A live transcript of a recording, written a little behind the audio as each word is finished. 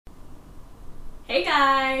Hey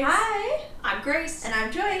guys! Hi! I'm Grace. And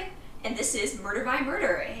I'm Joy. And this is Murder by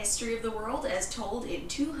Murder, a history of the world as told in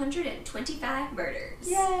 225 murders.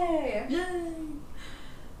 Yay! Yay!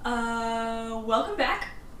 Welcome back.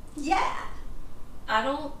 Yeah! I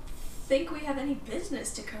don't think we have any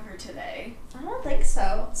business to cover today. I don't think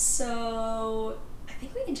so. So, I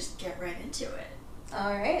think we can just get right into it.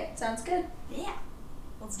 Alright, sounds good. Yeah,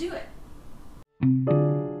 let's do it.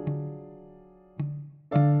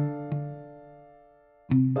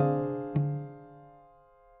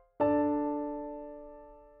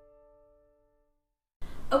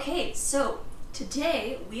 Okay, so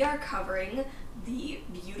today we are covering the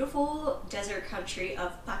beautiful desert country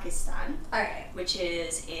of Pakistan, Alright. which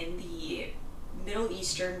is in the Middle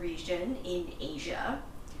Eastern region in Asia.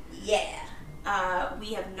 Yeah.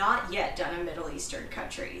 We have not yet done a Middle Eastern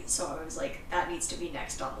country, so I was like, that needs to be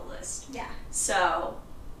next on the list. Yeah. So,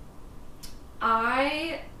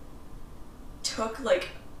 I took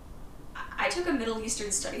a Middle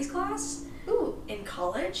Eastern studies class Ooh. in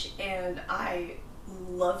college, and I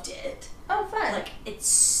loved it. Oh, fun. Like,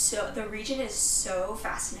 the region is so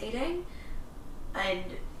fascinating and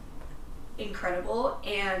incredible,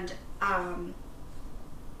 and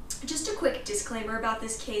just a quick disclaimer about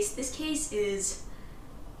this case. This case is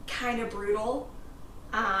kind of brutal.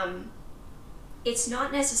 It's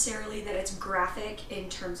not necessarily that it's graphic in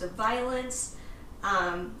terms of violence,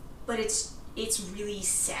 but it's really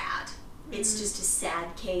sad. It's just a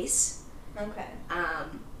sad case. Okay.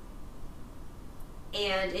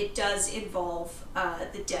 And it does involve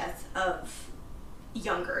the death of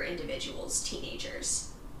younger individuals,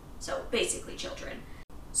 teenagers. So basically children.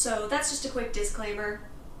 So that's just a quick disclaimer.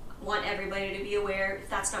 Want everybody to be aware. If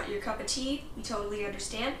that's not your cup of tea, we totally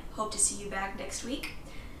understand. Hope to see you back next week.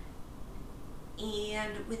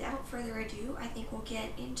 And without further ado, I think we'll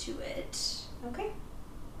get into it. Okay.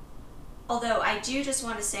 Although I do just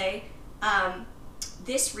want to say,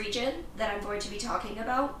 this region that I'm going to be talking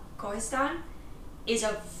about, Kohistan, is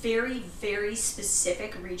a very, very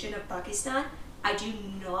specific region of Pakistan. I do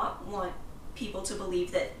not want people to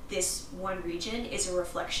believe that this one region is a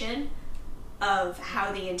reflection of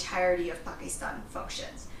how the entirety of Pakistan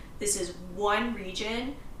functions. This is one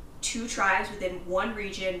region, two tribes within one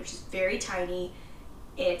region, which is very tiny.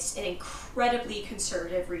 It's an incredibly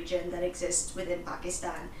conservative region that exists within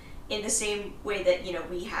Pakistan in the same way that,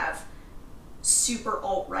 we have super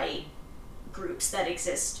alt-right groups that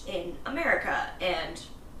exist in America and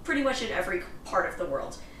pretty much in every part of the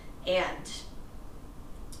world. And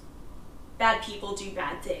bad people do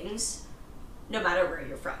bad things no matter where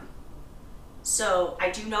you're from. So I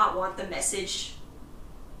do not want the message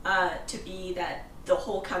to be that the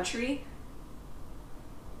whole country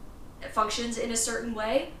functions in a certain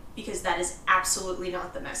way, because that is absolutely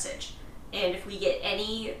not the message. And if we get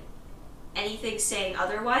anything saying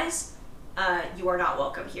otherwise, you are not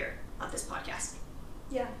welcome here on this podcast.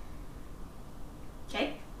 Yeah.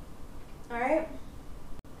 Okay? Alright.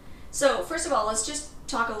 So first of all, let's just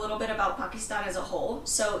talk a little bit about Pakistan as a whole.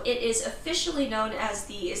 So it is officially known as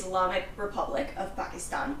the Islamic Republic of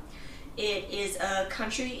Pakistan. It is a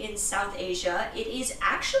country in South Asia. It is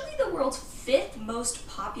actually the world's 5th most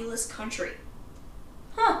populous country.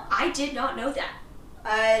 Huh. I did not know that.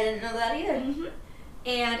 I didn't know that either. Mm-hmm.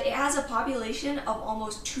 And it has a population of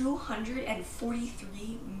almost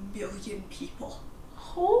 243 million people.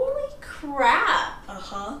 Holy crap.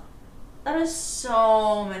 Uh-huh. That is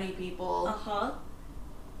so many people. Uh-huh.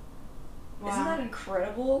 Wow. Isn't that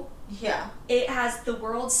incredible? Yeah. It has the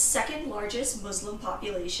world's 2nd largest Muslim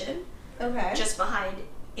population, Okay. just behind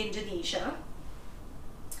Indonesia.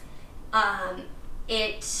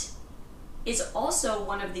 It is also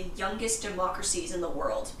one of the youngest democracies in the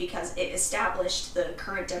world because it established the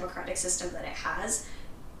current democratic system that it has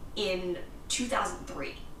in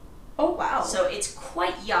 2003. Oh, wow. So it's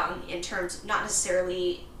quite young in terms, not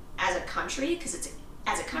necessarily as a country, because it's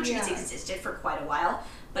existed for quite a while,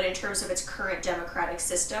 but in terms of its current democratic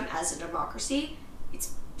system as a democracy,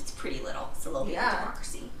 it's pretty little. It's a little bit of a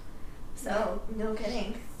democracy. So no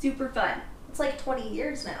kidding. super fun. It's like 20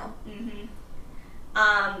 years now. Mm-hmm.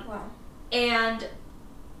 Wow. And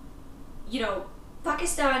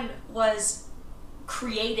Pakistan was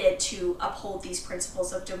created to uphold these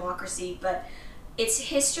principles of democracy, but its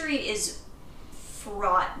history is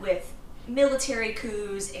fraught with military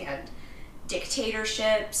coups and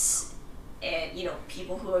dictatorships and,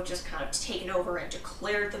 people who have just kind of taken over and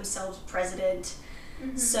declared themselves president.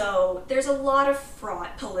 Mm-hmm. So there's a lot of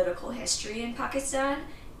fraught political history in Pakistan,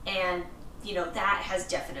 and, that has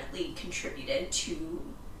definitely contributed to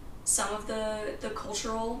some of the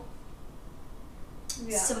cultural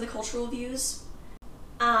views.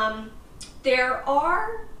 There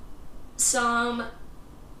are some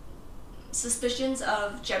suspicions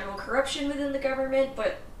of general corruption within the government,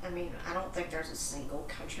 but I mean, I don't think there's a single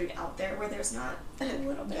country out there where there's not a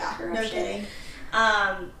little bit of corruption. No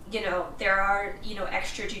kidding. You know, there are, you know,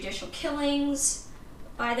 extrajudicial killings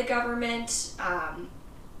by the government.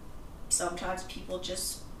 Sometimes people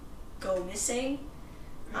just go missing.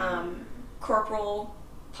 Corporal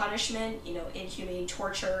punishment, you know, inhumane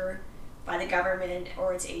torture by the government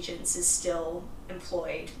or its agents is still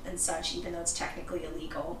employed and such, even though it's technically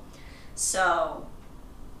illegal. So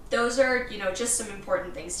those are, you know, just some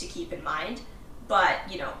important things to keep in mind. But,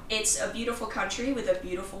 you know, it's a beautiful country with a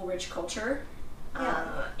beautiful, rich culture.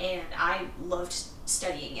 And I loved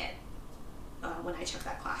studying it when I took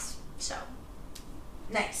that class. So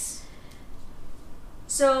Nice.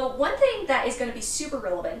 So one thing that is going to be super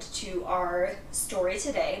relevant to our story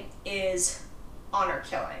today is honor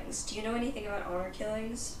killings. Do you know anything about honor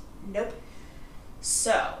killings? Nope.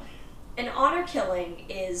 So, an honor killing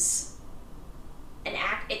is an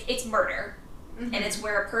act, it's murder, and it's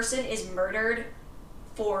where a person is murdered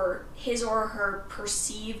for his or her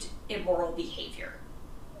perceived immoral behavior.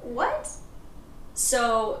 What?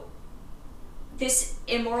 So, this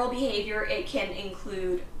immoral behavior, it can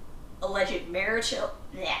include alleged marital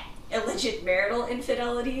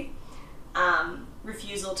infidelity,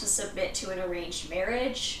 refusal to submit to an arranged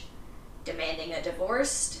marriage, demanding a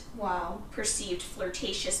divorce, Wow. perceived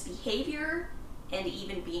flirtatious behavior, and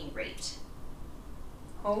even being raped.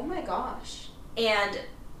 Oh my gosh. And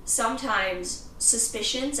sometimes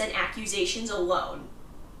suspicions and accusations alone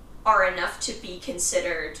are enough to be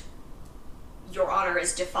considered your honor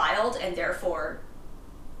is defiled and therefore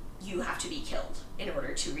you have to be killed in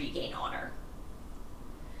order to regain honor.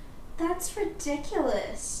 That's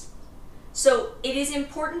ridiculous. So it is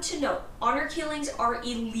important to note, honor killings are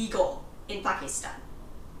illegal in Pakistan.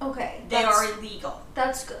 Okay. They are illegal.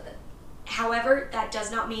 That's good. However, that does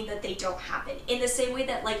not mean that they don't happen. In the same way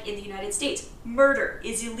that, like, in the United States, murder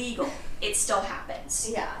is illegal. It still happens.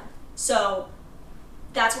 Yeah. So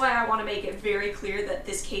that's why I want to make it very clear that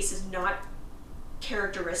this case is not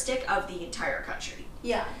characteristic of the entire country.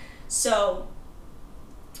 Yeah. So,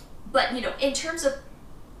 but, you know, in terms of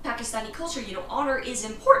Pakistani culture, you know, honor is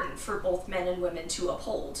important for both men and women to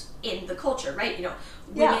uphold in the culture, right? You know,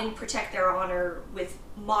 women protect their honor with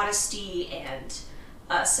modesty and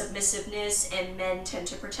submissiveness, and men tend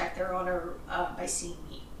to protect their honor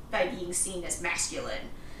by being seen as masculine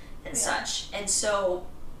and such. And so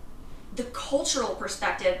the cultural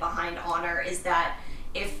perspective behind honor is that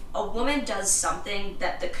if a woman does something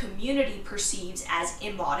that the community perceives as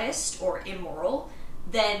immodest or immoral,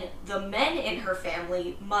 then the men in her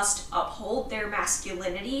family must uphold their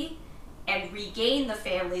masculinity and regain the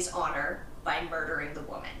family's honor by murdering the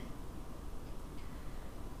woman.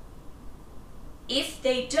 If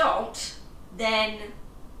they don't, then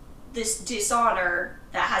this dishonor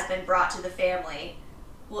that has been brought to the family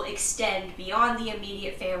will extend beyond the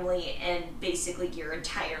immediate family, and basically your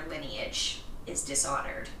entire lineage is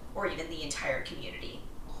dishonored, or even the entire community.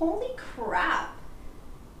 Holy crap.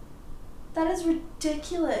 That is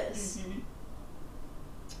ridiculous.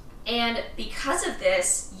 And because of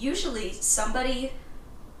this, usually somebody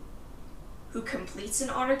who completes an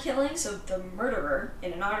honor killing, so the murderer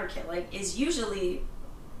in an honor killing, is usually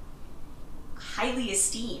highly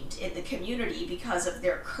esteemed in the community because of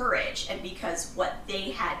their courage and because what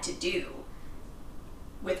they had to do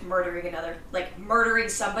with murdering another. Like, murdering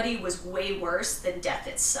somebody was way worse than death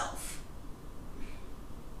itself.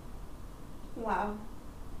 Wow.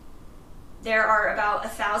 There are about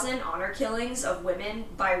 1,000 honor killings of women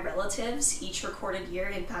by relatives each recorded year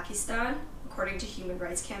in Pakistan, according to human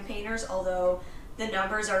rights campaigners, although the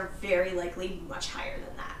numbers are very likely much higher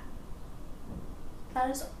than that. That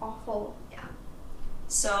is awful. Yeah.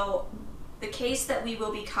 So the case that we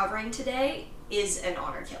will be covering today is an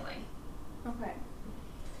honor killing. Okay.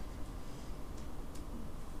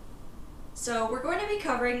 So we're going to be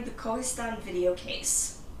covering the Kohistan video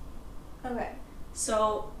case. Okay.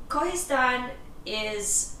 So Kohistan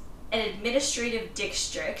is an administrative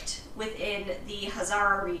district within the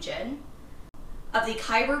Hazara region of the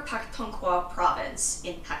Khyber Pakhtunkhwa province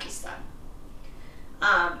in Pakistan.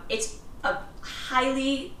 It's a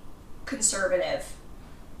highly conservative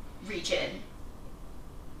region,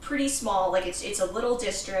 pretty small. Like, it's a little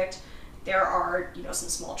district. There are, you know, some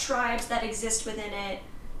small tribes that exist within it,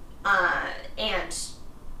 and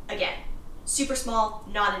again, super small,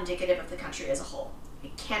 not indicative of the country as a whole.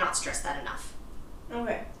 I cannot stress that enough.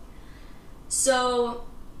 Okay. So,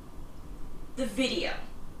 the video.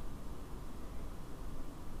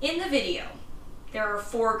 In the video, there are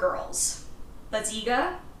 4 girls: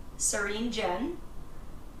 Baziga, Sarin Jen,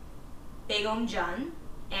 Begum Jan,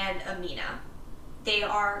 and Amina. They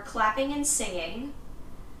are clapping and singing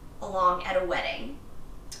along at a wedding.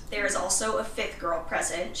 There is also a fifth girl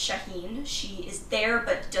present, Shaheen. She is there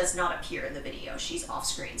but does not appear in the video. She's off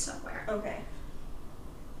screen somewhere. Okay.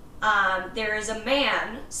 There is a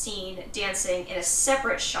man seen dancing in a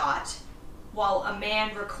separate shot while a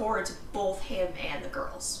man records both him and the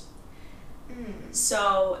girls.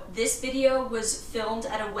 So this video was filmed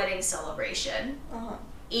at a wedding celebration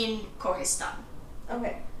in Kohistan.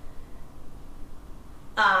 Okay.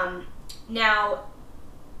 Now,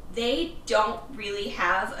 they don't really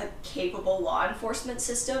have a capable law enforcement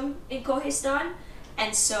system in Kohistan,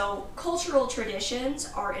 and so cultural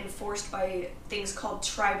traditions are enforced by things called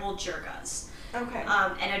tribal jirgas. Okay.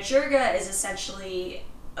 And a jirga is essentially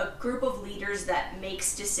a group of leaders that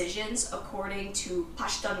makes decisions according to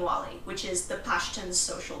Pashtunwali, which is the Pashtun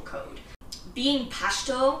social code. Being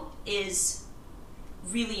Pashto is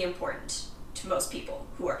really important to most people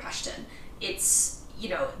who are Pashtun. It's, you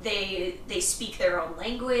know, they speak their own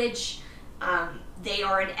language. They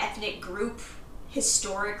are an ethnic group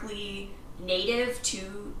historically native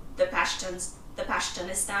to the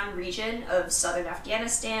Pashtunistan region of southern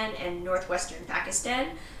Afghanistan and northwestern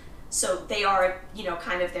Pakistan. So they are, you know,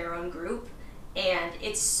 kind of their own group. And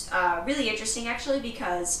it's really interesting, actually,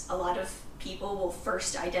 because a lot of people will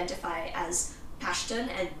first identify as Pashtun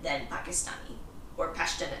and then Pakistani, or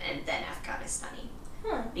Pashtun and then Afghanistani,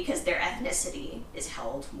 because their ethnicity is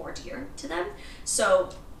held more dear to them. So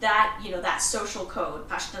that, you know, that social code,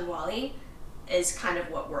 Pashtunwali, is kind of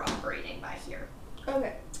what we're operating by here.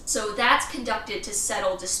 Okay. So that's conducted to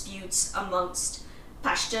settle disputes amongst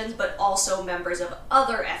Pashtuns, but also members of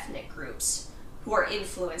other ethnic groups who are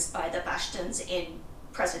influenced by the Pashtuns in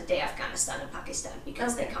present-day Afghanistan and Pakistan,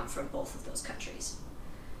 because they come from both of those countries.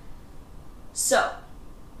 So,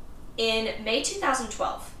 in May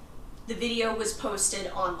 2012, the video was posted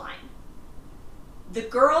online. The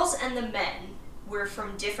girls and the men were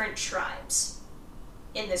from different tribes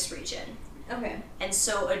in this region. Okay. And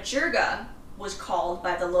so a jirga was called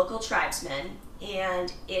by the local tribesmen,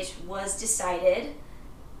 and it was decided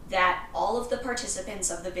that all of the participants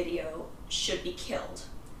of the video should be killed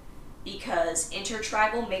because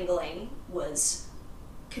intertribal mingling was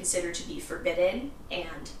considered to be forbidden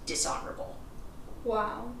and dishonorable.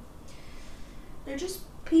 Wow. They're just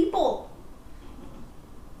people.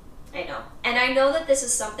 I know. And I know that this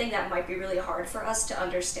is something that might be really hard for us to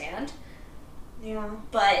understand. Yeah.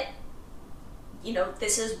 But, you know,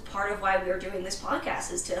 this is part of why we're doing this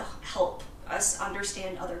podcast, is to help us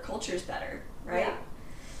understand other cultures better, right? Yeah.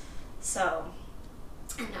 So,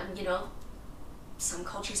 and you know, some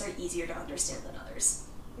cultures are easier to understand than others.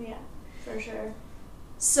 Yeah, for sure.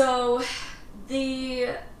 So,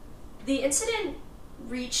 the incident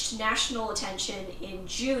reached national attention in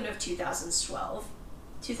June of 2012,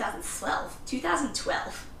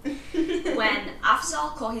 when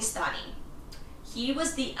Afzal Kohistani, he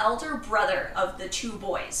was the elder brother of the two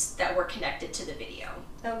boys that were connected to the video.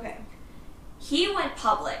 Okay. He went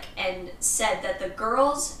public and said that the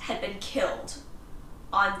girls had been killed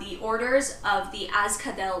on the orders of the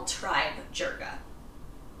Azkadel tribe jirga.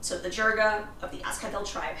 So the jirga of the Azkadel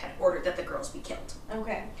tribe had ordered that the girls be killed.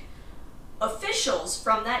 Okay. Officials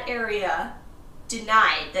from that area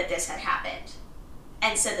denied that this had happened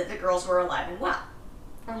and said that the girls were alive and well.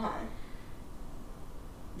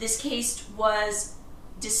 This case was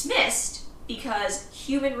dismissed because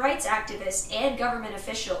human rights activists and government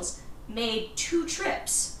officials made 2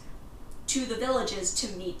 trips to the villages to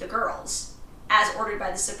meet the girls, as ordered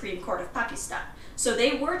by the Supreme Court of Pakistan. So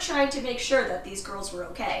they were trying to make sure that these girls were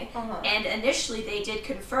okay. And initially they did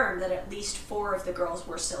confirm that at least 4 of the girls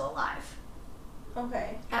were still alive.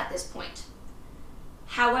 Okay. At this point.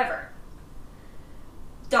 However,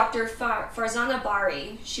 Dr. Farzana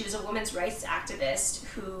Bari, she was a women's rights activist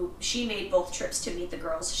who she made both trips to meet the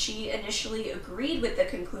girls. She initially agreed with the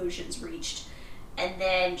conclusions reached, and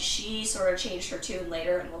then she sort of changed her tune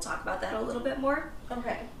later, and we'll talk about that a little bit more.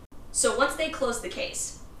 Okay. So once they closed the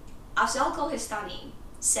case, Afzal Kohistani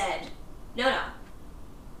said, no,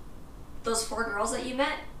 those 4 girls that you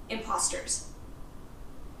met, imposters.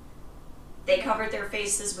 They covered their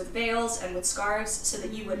faces with veils and with scarves so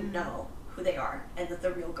that you wouldn't know who they are, and that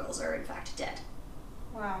the real girls are in fact dead.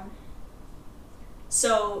 Wow.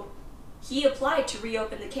 So he applied to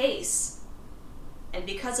reopen the case, and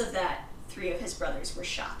because of that, 3 of his brothers were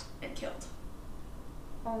shot and killed.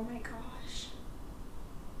 Oh my gosh.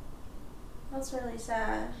 That's really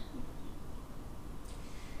sad.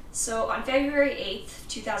 So on February 8th,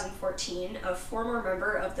 2014, a former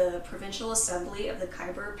member of the Provincial Assembly of the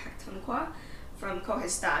Khyber Pakhtunkhwa from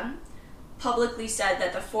Kohistan publicly said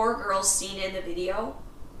that the 4 girls seen in the video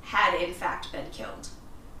had in fact been killed.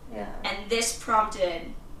 Yeah. And this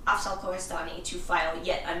prompted Afzal Kohistani to file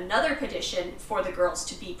yet another petition for the girls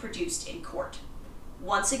to be produced in court.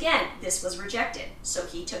 Once again, this was rejected, so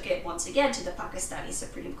he took it once again to the Pakistani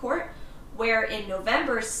Supreme Court, where in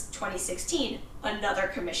November 2016, another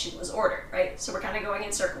commission was ordered, right? So we're kind of going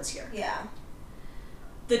in circles here. Yeah.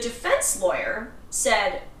 The defense lawyer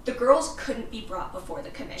said the girls couldn't be brought before the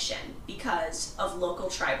commission because of local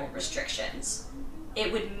tribal restrictions.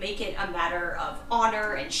 It would make it a matter of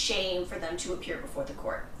honor and shame for them to appear before the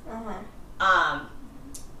court.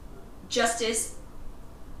 Justice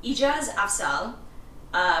Ijaz Afzal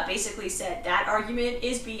basically said that argument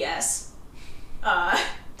is BS.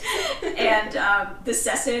 And the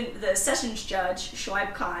sessions judge,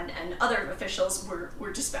 Shoaib Khan, and other officials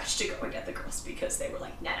were dispatched to go and get the girls because they were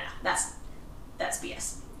like, no, that's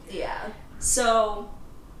BS. Yeah. So,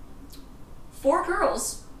 4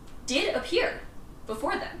 girls did appear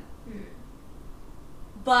before them.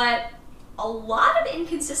 But a lot of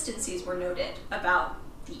inconsistencies were noted about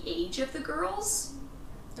the age of the girls.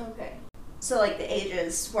 Okay. So, like, the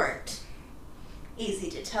ages weren't easy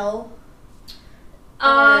to tell?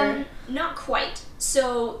 Not quite.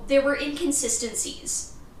 So, there were inconsistencies.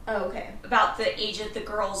 Oh, okay. About the age of the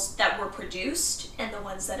girls that were produced and the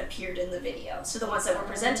ones that appeared in the video. So, the ones that were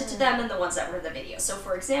presented to them and the ones that were in the video. So,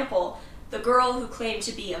 for example, the girl who claimed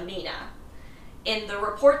to be Amina, in the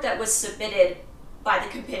report that was submitted by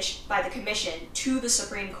the commission to the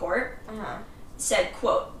Supreme Court, said,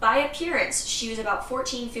 quote, by appearance, she was about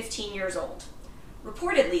 14, 15 years old.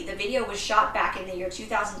 Reportedly, the video was shot back in the year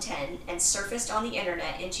 2010 and surfaced on the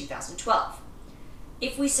internet in 2012.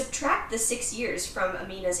 If we subtract the 6 years from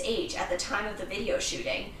Amina's age at the time of the video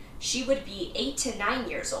shooting, she would be 8 to 9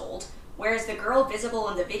 years old, whereas the girl visible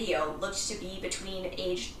in the video looked to be between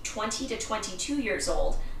age 20 to 22 years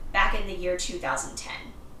old back in the year 2010.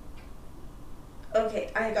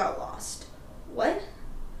 Okay, I got lost. What?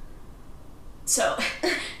 So,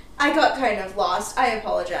 I got kind of lost. I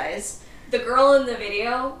apologize. The girl in the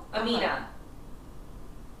video, Amina,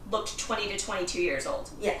 looked 20 to 22 years old.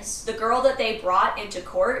 Yes. The girl that they brought into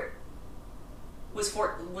court was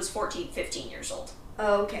 14, 15 years old.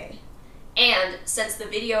 Okay. And since the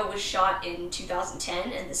video was shot in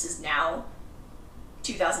 2010, and this is now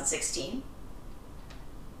 2016,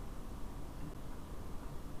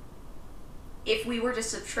 if we were to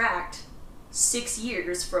subtract 6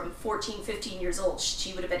 years from 14, 15 years old,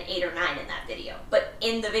 she would have been 8 or 9 in that video. But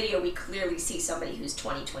in the video, we clearly see somebody who's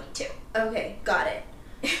 20, 22. Okay, got it.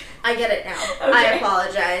 I get it now. Okay. I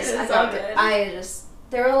apologize. It's all good.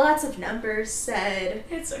 There were lots of numbers said.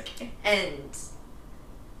 It's okay. And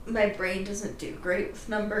my brain doesn't do great with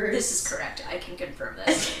numbers. This is correct. I can confirm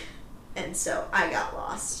this. And so I got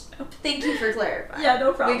lost. Thank you for clarifying. Yeah,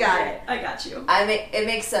 no problem. We got it. I got you. It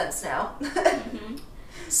makes sense now.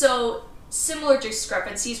 So, similar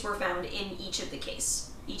discrepancies were found in each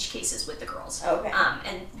cases with the girls. Okay.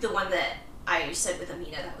 And the one that I said with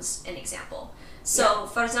Amina, that was an example. So,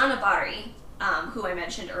 Farzana Bari, who I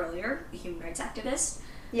mentioned earlier, the human rights activist,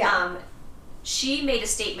 she made a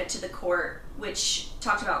statement to the court which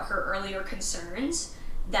talked about her earlier concerns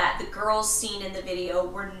that the girls seen in the video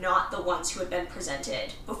were not the ones who had been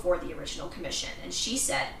presented before the original commission. And she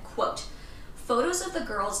said, quote, photos of the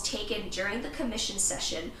girls taken during the commission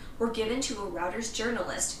session were given to a Reuters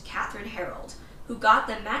journalist, Catherine Harold, who got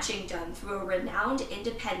the matching done through a renowned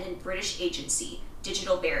independent British agency,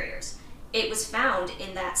 Digital Barriers. It was found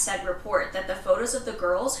in that said report that the photos of the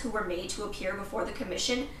girls who were made to appear before the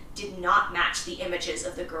commission did not match the images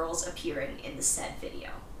of the girls appearing in the said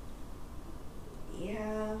video.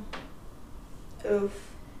 Yeah.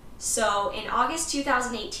 Oof. So, in August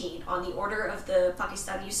 2018, on the order of the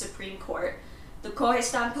Pakistani Supreme Court, the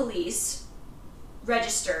Kohistan police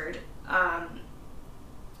registered an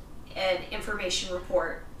information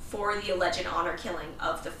report for the alleged honor killing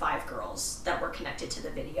of the 5 girls that were connected to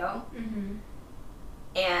the video.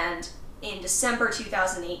 And in December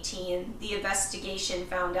 2018, the investigation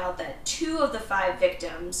found out that 2 of the 5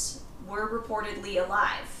 victims were reportedly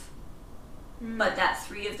alive, but that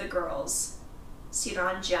 3 of the girls,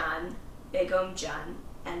 Siran Jan, Begum Jan,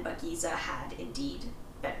 and Bagiza, had indeed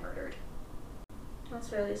been murdered.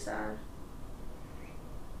 That's really sad.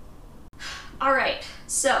 Alright,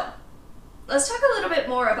 so let's talk a little bit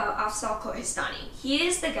more about Afzal Kohistani. He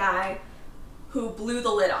is the guy who blew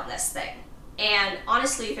the lid on this thing. And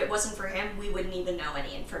honestly, if it wasn't for him, we wouldn't even know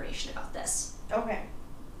any information about this. Okay.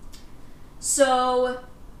 So,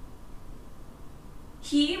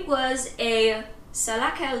 he was a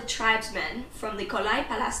Salakel tribesman from the Kolai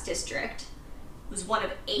Palas district was one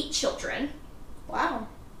of 8 children. Wow.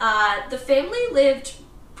 The family lived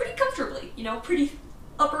pretty comfortably, pretty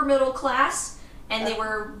upper middle class, and they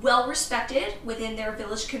were well respected within their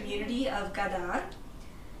village community of Gadar.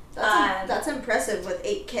 That's impressive with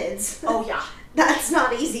 8 kids. Oh, yeah. That's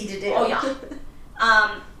not easy to do. Oh, yeah.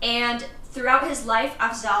 And throughout his life,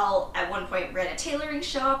 Afzal at one point ran a tailoring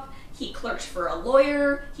shop, he clerked for a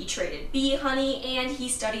lawyer, he traded bee honey, and he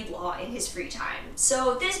studied law in his free time.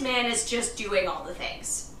 So this man is just doing all the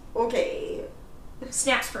things. Okay.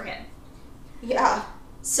 Snaps for him. Yeah.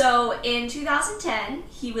 So in 2010,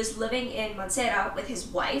 he was living in Montserrat with his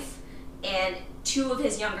wife and two of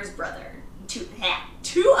his younger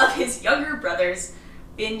brothers,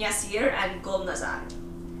 Bin Yasir and Golnazar.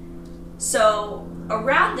 So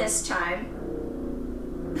around this time,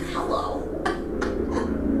 hello.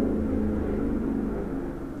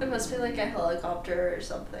 It must be like a helicopter or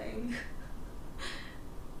something.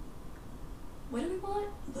 What do we want?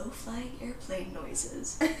 Low-flying airplane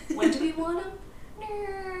noises. When do we want them?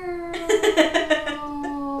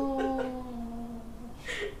 No.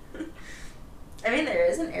 I mean, there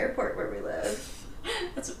is an airport where we live.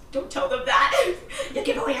 Don't tell them that. You'll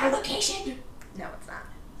give away our location. No, it's not.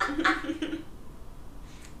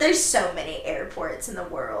 There's so many airports in the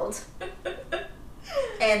world.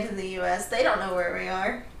 And in the US. They don't know where we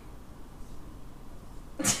are.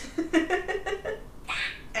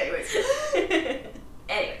 Anyways.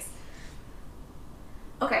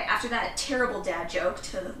 Okay, after that terrible dad joke,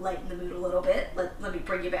 to lighten the mood a little bit, let me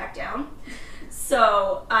bring you back down.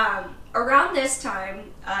 So, around this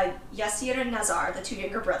time, Yasir and Nazar, the 2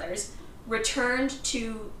 younger brothers, returned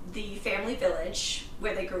to the family village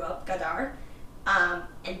where they grew up, Gadar,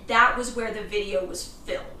 and that was where the video was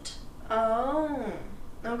filmed. Oh,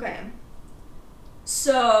 okay.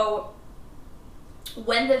 So,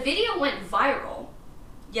 when the video went viral,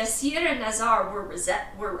 Yasir and Nazar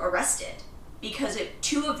were arrested because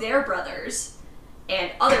 2 of their brothers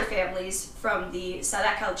and other families from the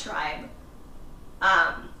Sadakal tribe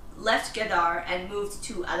left Gadar and moved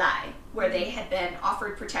to Alai, where they had been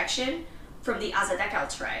offered protection from the Azadakal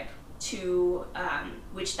tribe,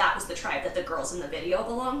 which that was the tribe that the girls in the video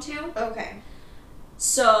belonged to. Okay.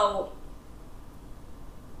 So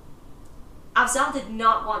Afzal did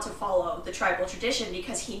not want to follow the tribal tradition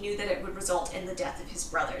because he knew that it would result in the death of his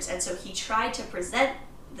brothers, and so he tried to prevent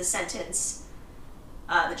the sentence,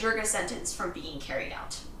 the Jirga sentence, from being carried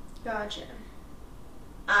out. Gotcha.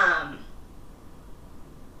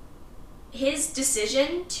 His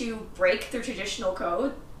decision to break the traditional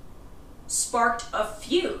code sparked a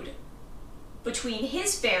feud between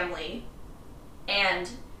his family and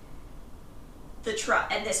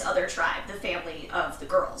this other tribe, the family of the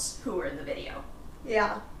girls who were in the video.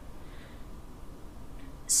 Yeah.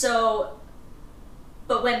 So,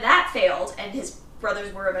 but when that failed and his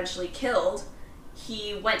brothers were eventually killed,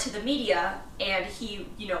 he went to the media and he,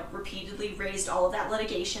 repeatedly raised all of that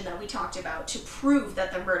litigation that we talked about to prove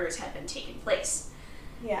that the murders had been taking place.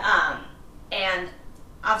 Yeah. And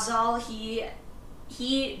Afzal,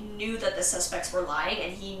 he knew that the suspects were lying,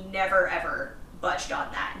 and he never ever budged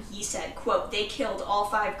on that. And he said, quote, "They killed all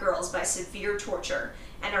 5 girls by severe torture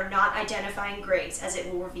and are not identifying graves as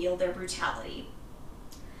it will reveal their brutality.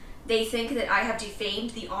 They think that I have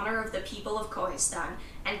defamed the honor of the people of Kohistan,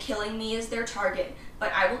 and killing me is their target,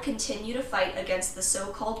 but I will continue to fight against the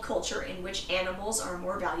so-called culture in which animals are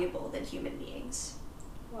more valuable than human beings."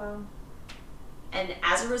 Wow. And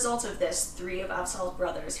as a result of this, 3 of Afzal's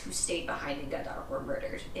brothers who stayed behind in Gadar were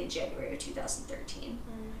murdered in January of 2013.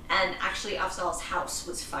 And actually, Afzal's house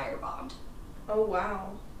was firebombed. Oh,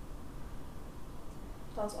 wow.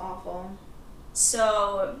 That's awful.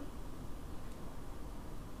 So,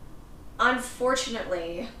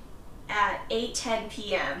 unfortunately, at 8:10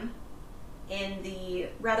 p.m. in the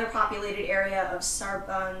rather populated area of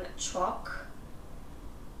Sarban Chowk,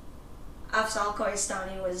 Afzal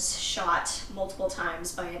Kohistani was shot multiple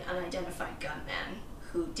times by an unidentified gunman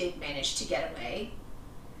who did manage to get away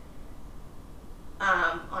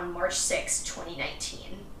on March 6,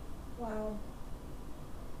 2019. Wow.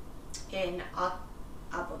 In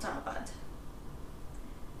Abbottabad.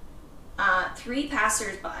 3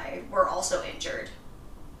 passersby were also injured.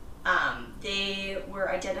 They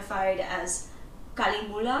were identified as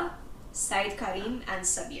Kalimullah, Said Karim, and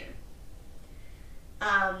Sabir.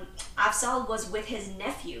 Afzal was with his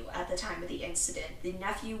nephew at the time of the incident. The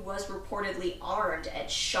nephew was reportedly armed and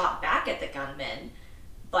shot back at the gunman,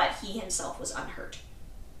 but he himself was unhurt.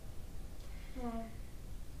 Wow.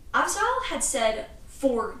 Afzal had said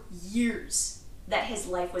for years that his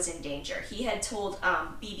life was in danger. He had told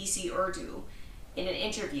BBC Urdu in an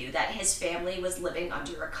interview that his family was living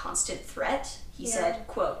under a constant threat. He Yeah. said,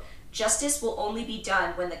 quote, "Justice will only be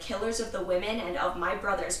done when the killers of the women and of my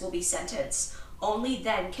brothers will be sentenced. Only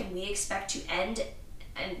then can we expect an end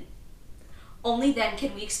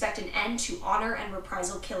to honor and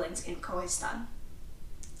reprisal killings in Kohistan."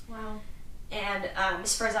 Wow. And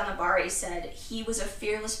Ms. Farzana Bari said, "He was a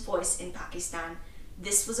fearless voice in Pakistan.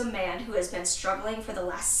 This was a man who has been struggling for the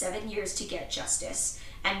last 7 years to get justice.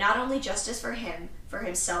 And not only justice for him, for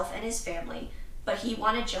himself and his family, but he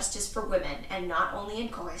wanted justice for women, and not only in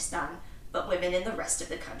Kohistan, but women in the rest of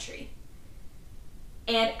the country."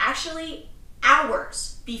 And actually,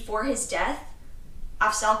 hours before his death,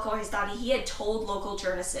 Afzal Kohistani, he had told local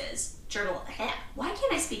why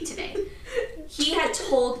can't I speak today? He had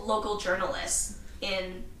told local journalists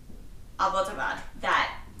in Abbottabad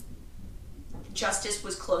that justice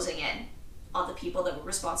was closing in on the people that were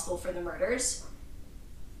responsible for the murders,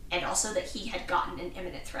 and also that he had gotten an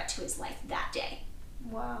imminent threat to his life that day.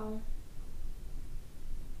 Wow.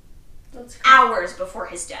 That's crazy. Hours before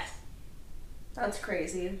his death. That's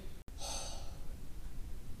crazy.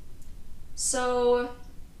 So,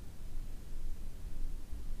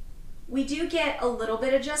 we do get a little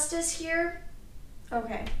bit of justice here.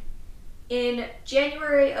 Okay. In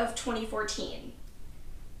January of 2014,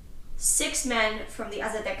 6 men from the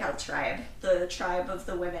Azadekal tribe, the tribe of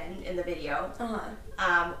the women in the video,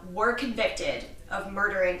 were convicted of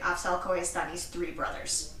murdering Afzal Kohistani's 3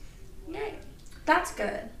 brothers. Yay. That's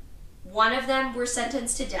good. 1 of them were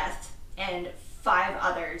sentenced to death, and 5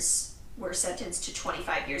 others were sentenced to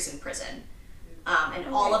 25 years in prison. And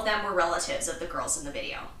all of them were relatives of the girls in the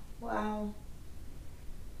video. Wow.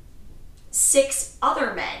 6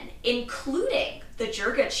 other men, including the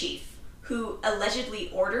Jirga chief, who allegedly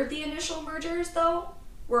ordered the initial murders, though,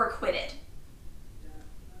 were acquitted.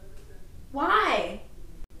 Why?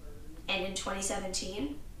 And in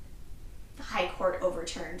 2017, the High Court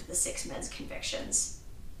overturned the 6 men's convictions.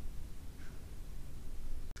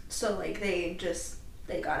 So, like, they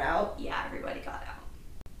got out? Yeah, everybody got out.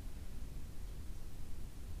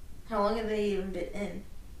 How long have they even been in?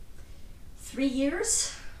 3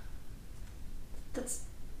 years? That's...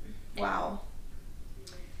 Wow.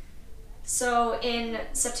 So in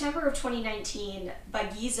September of 2019,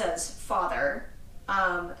 Bagiza's father,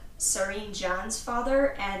 Sareen Jan's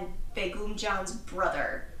father, and Begum Jan's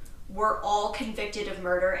brother were all convicted of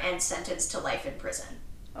murder and sentenced to life in prison.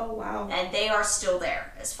 Oh, wow. And they are still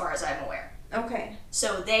there, as far as I'm aware. Okay.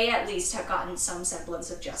 So they at least have gotten some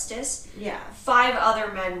semblance of justice. Yeah. 5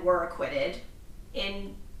 other men were acquitted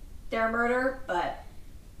in their murder, but,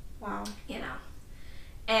 Wow. you know.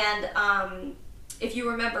 And if you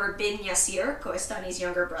remember Bin Yasir, Kohistani's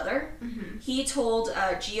younger brother, he told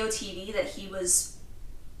GeoTV that he was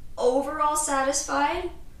overall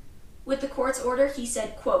satisfied with the court's order. He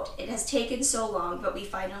said, quote, "It has taken so long, but we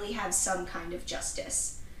finally have some kind of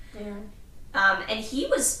justice." Yeah. And he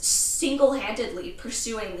was single-handedly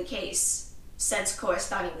pursuing the case since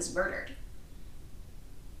Kohistani was murdered.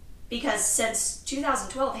 Because since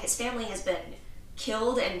 2012, his family has been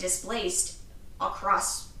killed and displaced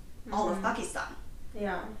across all of Pakistan.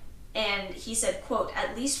 Yeah. And he said, quote,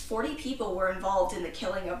 "At least 40 people were involved in the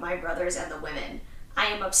killing of my brothers and the women. I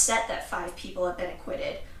am upset that 5 people have been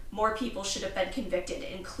acquitted. More people should have been convicted,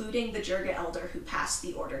 including the Jirga elder who passed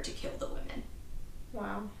the order to kill the women."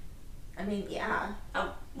 Wow. I mean, yeah.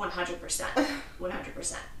 100%.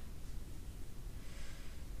 100%.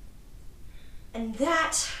 And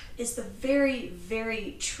that is the very,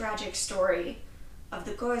 very tragic story of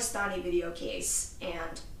the Kohistani video case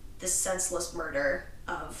and the senseless murder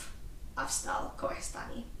of Afzal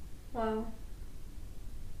Kohistani. Wow.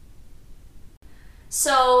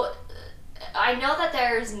 So, I know that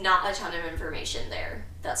there's not a ton of information there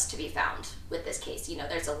that's to be found with this case. You know,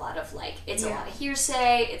 there's a lot of, like, it's a lot of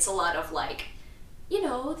hearsay, it's a lot of, like, you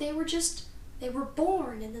know, they were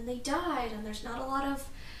born and then they died, and there's not a lot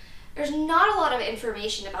of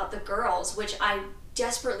information about the girls, which I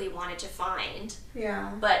desperately wanted to find.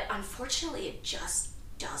 Yeah. But unfortunately, it just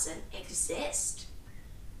doesn't exist.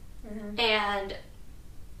 Mm-hmm. And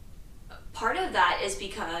part of that is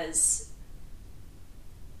because,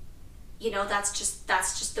 you know, that's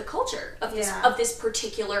just the culture of this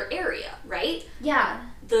particular area, right? Yeah.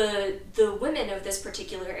 The women of this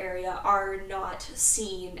particular area are not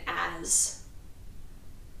seen as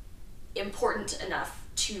important enough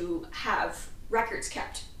to have records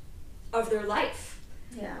kept of their life.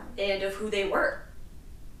 Yeah. And of who they were.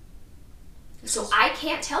 So I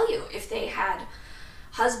can't tell you if they had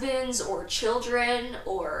husbands or children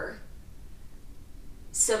or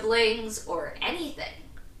siblings or anything.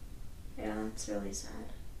 Yeah, it's really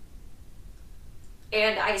sad.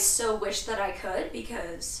 And I so wish that I could,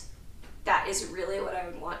 because that is really what I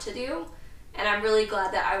would want to do. And I'm really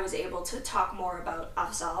glad that I was able to talk more about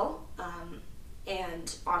Afzal.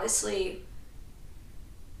 And honestly,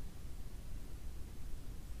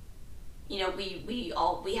 you know,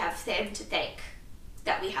 we have him to thank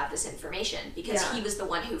that we have this information, because he was the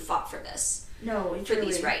one who fought for this. For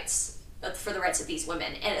these rights, for the rights of these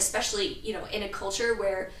women. And especially, you know, in a culture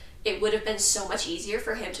where it would have been so much easier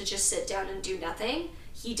for him to just sit down and do nothing,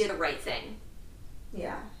 he did a right thing.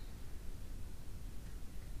 Yeah.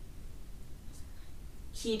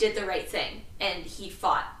 He did the right thing, and he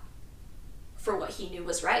fought for what he knew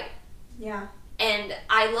was right. Yeah. And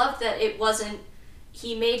I love that it wasn't,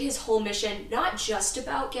 he made his whole mission not just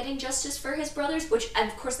about getting justice for his brothers, which, and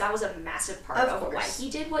of course, that was a massive part of why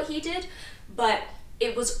he did what he did, but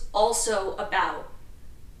it was also about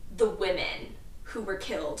the women who were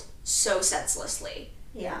killed so senselessly.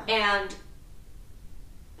 Yeah. And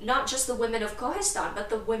not just the women of Kohistan, but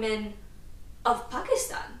the women of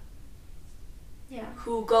Pakistan. Yeah.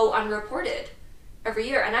 Who go unreported every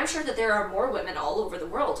year. And I'm sure that there are more women all over the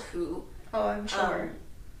world who... Oh, I'm sure.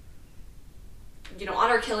 You know,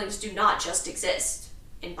 honor killings do not just exist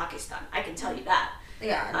in Pakistan. I can tell you that.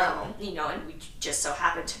 Yeah, no. You know, and we just so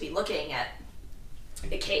happen to be looking at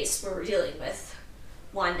a case where we're dealing with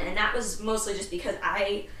one, and that was mostly just because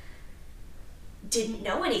I didn't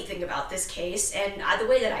know anything about this case, and the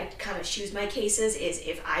way that I kind of choose my cases is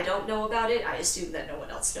if I don't know about it, I assume that no one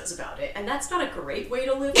else knows about it, and that's not a great way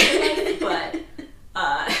to live your life,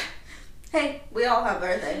 but hey, we all have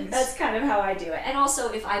our things. That's kind of how I do it. And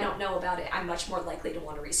also, if I don't know about it, I'm much more likely to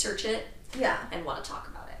want to research it. Yeah. And want to talk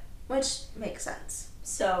about it. Which makes sense.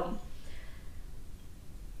 So,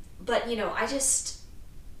 but you know,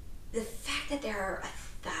 the fact that there are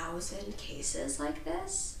 1,000 cases like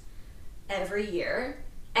this every year,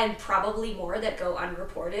 and probably more that go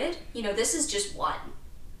unreported, you know, this is just one.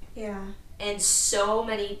 Yeah. And so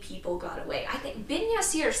many people got away. I think Bin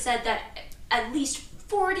Yasir said that at least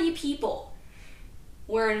 40 people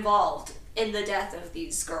were involved in the death of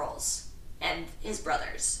these girls and his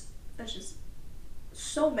brothers. That's just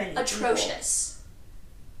so many Atrocious.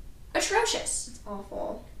 People. Atrocious. It's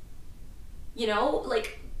awful. You know,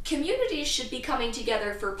 like, communities should be coming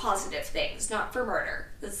together for positive things, not for murder.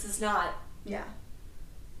 This is not... Yeah.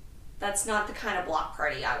 That's not the kind of block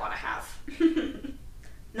party I want to have.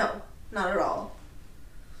 No, not at all.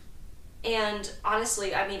 And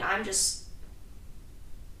honestly, I mean, I'm just...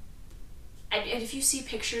 And if you see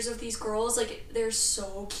pictures of these girls, like, they're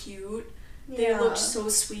so cute. Yeah. They look so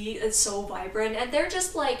sweet and so vibrant. And they're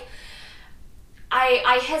just, like...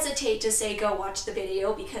 I hesitate to say go watch the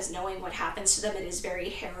video, because knowing what happens to them, it is very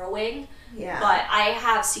harrowing. Yeah. But I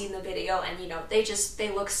have seen the video, and, you know, they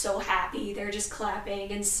look so happy. They're just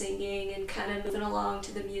clapping and singing and kind of moving along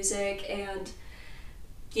to the music. And,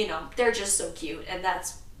 you know, they're just so cute. And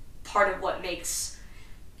that's part of what makes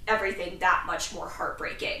everything that much more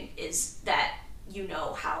heartbreaking, is that you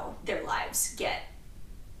know how their lives get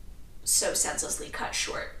so senselessly cut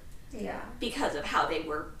short. Yeah. Because of how they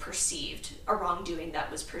were perceived, a wrongdoing that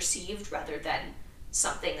was perceived rather than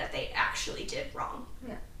something that they actually did wrong.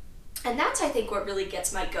 Yeah. And that's, I think, what really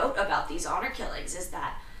gets my goat about these honor killings, is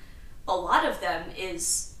that a lot of them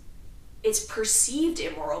it's perceived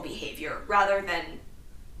immoral behavior rather than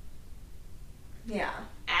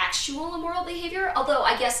actual immoral behavior. Although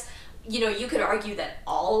I guess, you know, you could argue that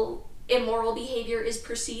all immoral behavior is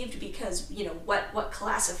perceived, because, you know, what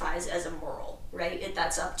classifies as immoral, right?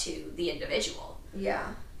 That's up to the individual. Yeah.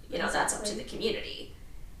 You know, that's up to the community.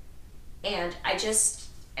 And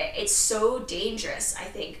it's so dangerous, I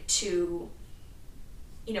think, to,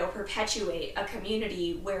 you know, perpetuate a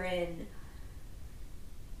community wherein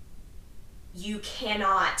you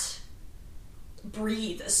cannot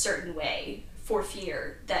breathe a certain way for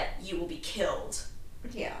fear that you will be killed.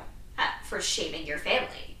 Yeah. For shaming your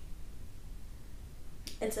family.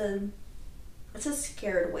 It's a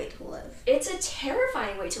scared way to live. It's a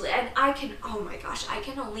terrifying way to live. And I can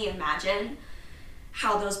only imagine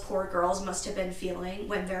how those poor girls must have been feeling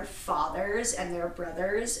when their fathers and their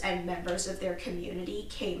brothers and members of their community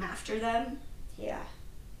came after them. Yeah.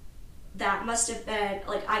 That must have been,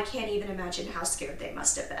 like, I can't even imagine how scared they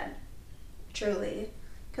must have been. Truly.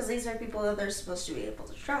 Because these are people that they're supposed to be able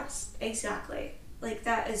to trust. Exactly. Like,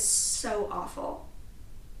 that is so awful.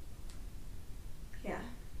 Yeah,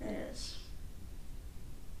 it is.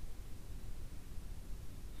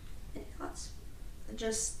 Any thoughts? It's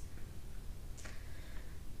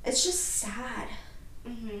just sad.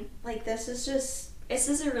 Mm-hmm. Like, this is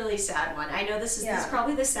a really sad one. I know this is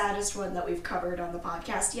probably the saddest one that we've covered on the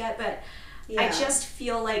podcast yet, but I just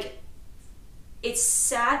feel like it's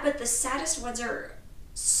sad, but the saddest ones are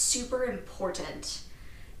super important,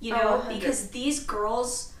 you know, because these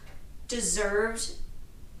girls deserved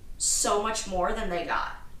so much more than they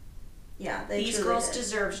got. Yeah, these girls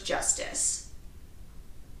deserved justice.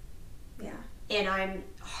 Yeah. And I'm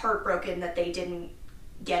heartbroken that they didn't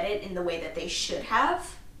get it in the way that they should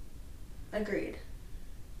have. Agreed.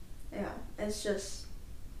 Yeah, it's just,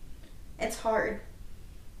 it's hard.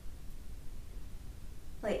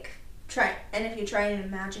 Like, and if you try and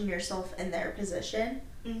imagine yourself in their position,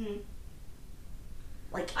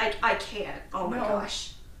 like, I can't. Oh my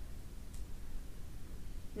gosh.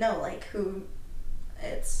 No, like,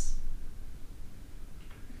 it's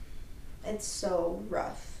so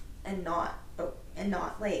rough and not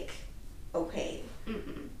like okay.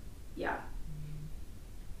 Yeah.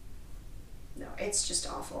 No, it's just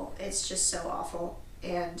awful. It's just so awful.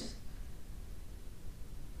 And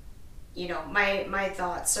you know, my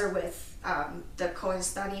thoughts are with the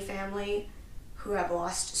Kohistani family, who have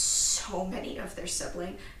lost so many of their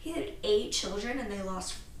siblings. He had 8 children and they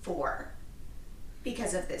lost 4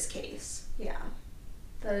 because of this case. Yeah.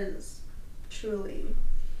 That is truly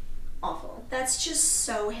awful. That's just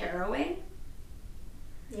so harrowing.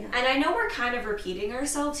 Yeah. And I know we're kind of repeating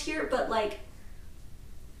ourselves here, but like,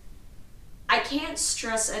 I can't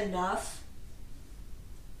stress enough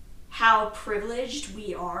how privileged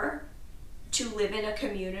we are to live in a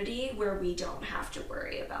community where we don't have to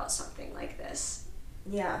worry about something like this.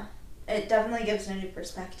 Yeah. It definitely gives a new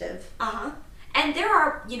perspective. And there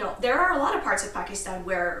are a lot of parts of Pakistan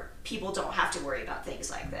where people don't have to worry about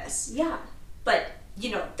things like this. Yeah. But,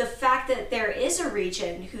 you know, the fact that there is a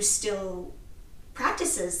region who still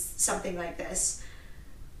practices something like this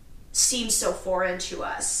seems so foreign to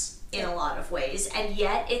us in a lot of ways. And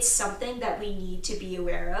yet it's something that we need to be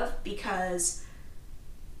aware of, because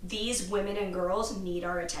these women and girls need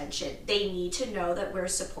our attention. They need to know that we're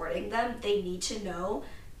supporting them. They need to know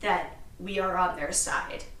that we are on their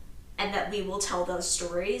side, and that we will tell those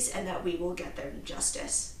stories, and that we will get them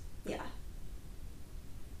justice. Yeah.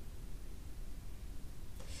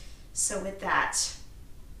 So with that,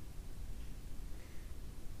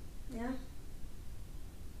 yeah,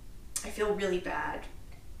 I feel really bad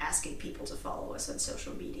asking people to follow us on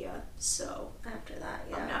social media, so after that,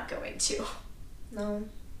 I'm not going to. No.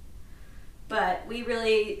 But we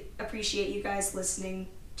really appreciate you guys listening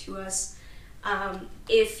to us.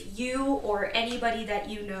 If you or anybody that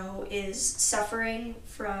you know is suffering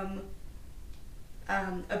from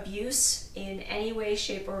abuse in any way,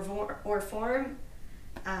 shape, or form,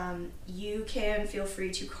 you can feel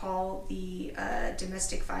free to call the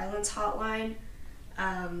domestic violence hotline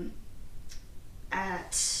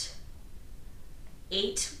at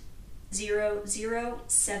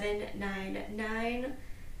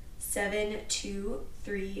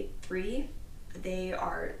 800-799-7233. They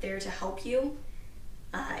are there to help you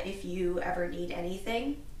if you ever need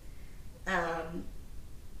anything.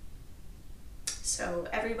 So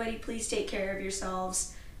everybody, please take care of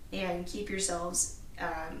yourselves and keep yourselves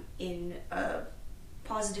in a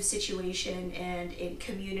positive situation and in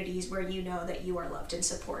communities where you know that you are loved and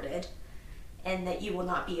supported, and that you will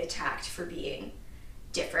not be attacked for being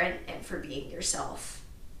different and for being yourself.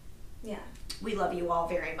 Yeah. We love you all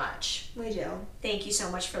very much. We do. Thank you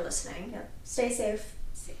so much for listening. Yep. Stay safe.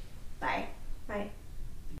 Bye. Bye.